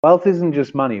wealth isn't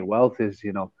just money. Wealth is,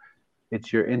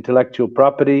 it's your intellectual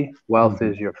property. Wealth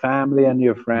Mhm. is your family and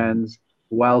your Mhm. friends.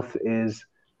 Wealth is,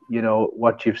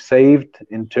 what you've saved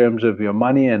in terms of your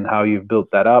money and how you've built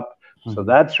that up. So Mhm.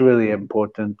 that's really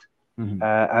important. Mhm.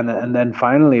 And then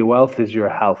finally, wealth is your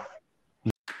health.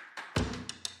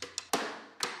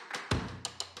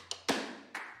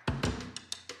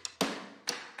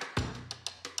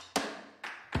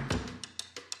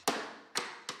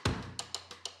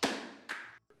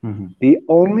 Mhm. The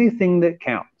only thing that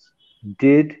counts,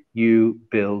 did you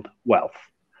build wealth?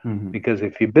 Mhm. Because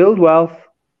if you build wealth,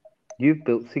 you've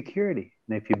built security.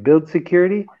 And if you build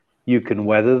security, you can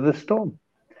weather the storm.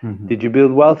 Mhm. Did you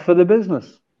build wealth for the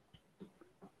business?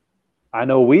 I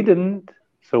know we didn't.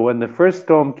 So when the first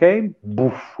storm came,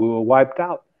 boof, we were wiped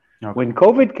out. Okay. When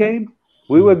COVID came,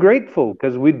 we were Mhm. grateful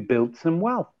because we'd built some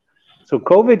wealth. So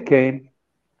COVID came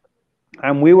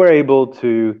and we were able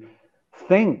to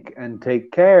think and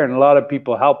take care. And a lot of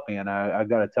people helped me. And I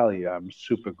got to tell you, I'm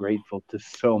super grateful to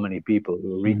so many people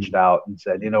who reached Mhm. out and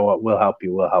said, you know what, we'll help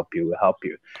you, we'll help you, we'll help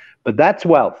you. But that's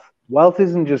wealth. Wealth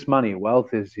isn't just money.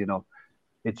 Wealth is,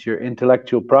 it's your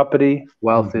intellectual property.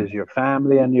 Wealth Mhm. is your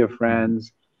family and your Mhm.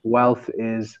 friends. Wealth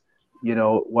is,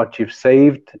 what you've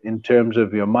saved in terms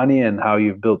of your money and how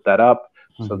you've built that up.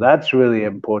 So Mhm. that's really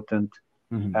important.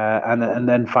 Mhm. And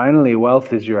then finally,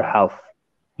 wealth is your health.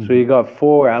 So Mhm. you got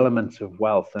four elements of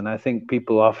wealth, and I think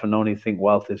people often only think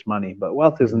wealth is money, but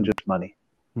wealth isn't Mhm. just money.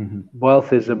 Mhm.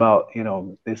 Wealth is about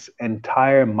this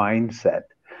entire mindset.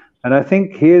 And I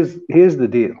think here's the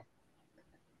deal: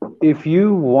 if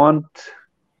you want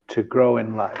to grow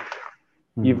in life,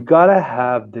 Mhm. you've got to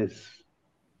have this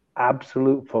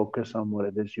absolute focus on what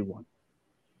it is you want.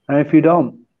 And if you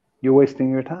don't, you're wasting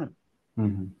your time.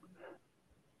 Mhm.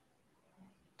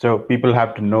 So people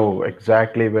have to know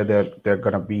exactly where they're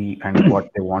gonna be and what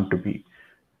they want to be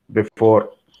before,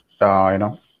 uh, you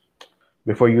know,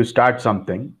 before you start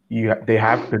something. They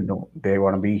have to know they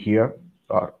want to be here,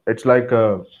 or it's like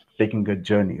taking a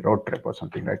journey, road trip or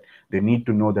something, right? They need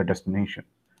to know the destination.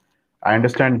 I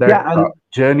understand that Yeah, and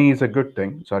journey is a good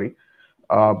thing. Sorry,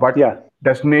 but yeah.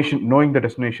 destination, knowing the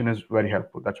destination is very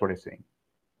helpful. That's what I'm saying.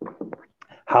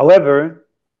 However,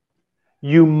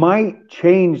 you might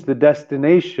change the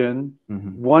destination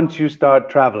Mm-hmm. once you start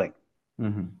traveling.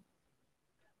 Mm-hmm.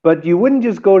 But you wouldn't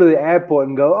just go to the airport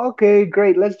and go, okay,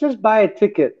 great, let's just buy a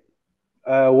ticket.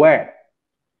 Where?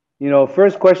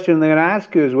 First question they're going to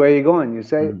ask you is, where are you going? You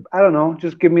say, Mm-hmm. I don't know,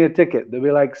 just give me a ticket. They'll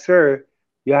be like, sir,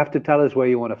 you have to tell us where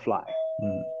you want to fly.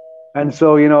 Mm-hmm. And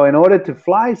so, in order to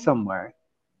fly somewhere,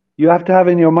 you have to have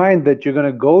in your mind that you're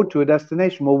going to go to a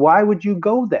destination. Well, why would you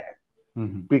go there?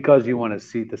 Mm-hmm. Because you want to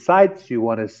see the sights, you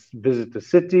want to visit the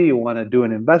city, you want to do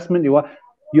an investment,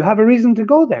 you have a reason to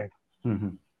go there. Mm-hmm.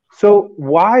 So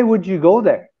why would you go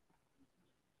there?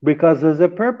 Because there's a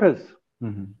purpose.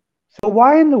 Mm-hmm. So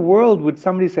why in the world would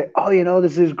somebody say, "Oh,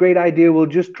 this is a great idea. We'll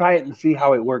just try it and see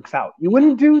how it works out"? You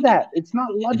wouldn't do that. It's not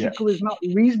Yeah. logical. It's not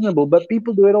reasonable. But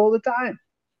people do it all the time.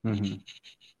 Mm-hmm.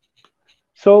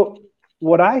 So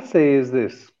what I say is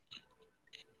this: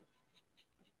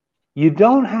 you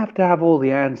don't have to have all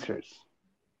the answers,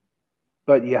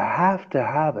 but you have to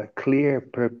have a clear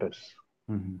purpose.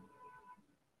 Mm-hmm.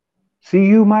 See,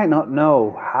 you might not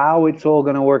know how it's all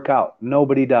going to work out.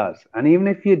 Nobody does. And even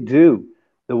if you do,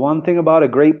 the one thing about a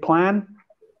great plan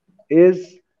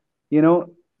is, you know,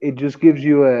 it just gives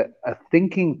you a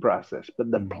thinking process.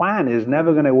 But the Mm-hmm. plan is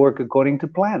never going to work according to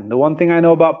plan. The one thing I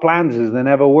know about plans is they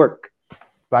never work.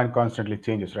 Plan constantly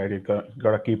changes, right? You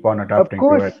got to keep on Of adapting to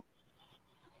it. course,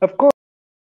 of course.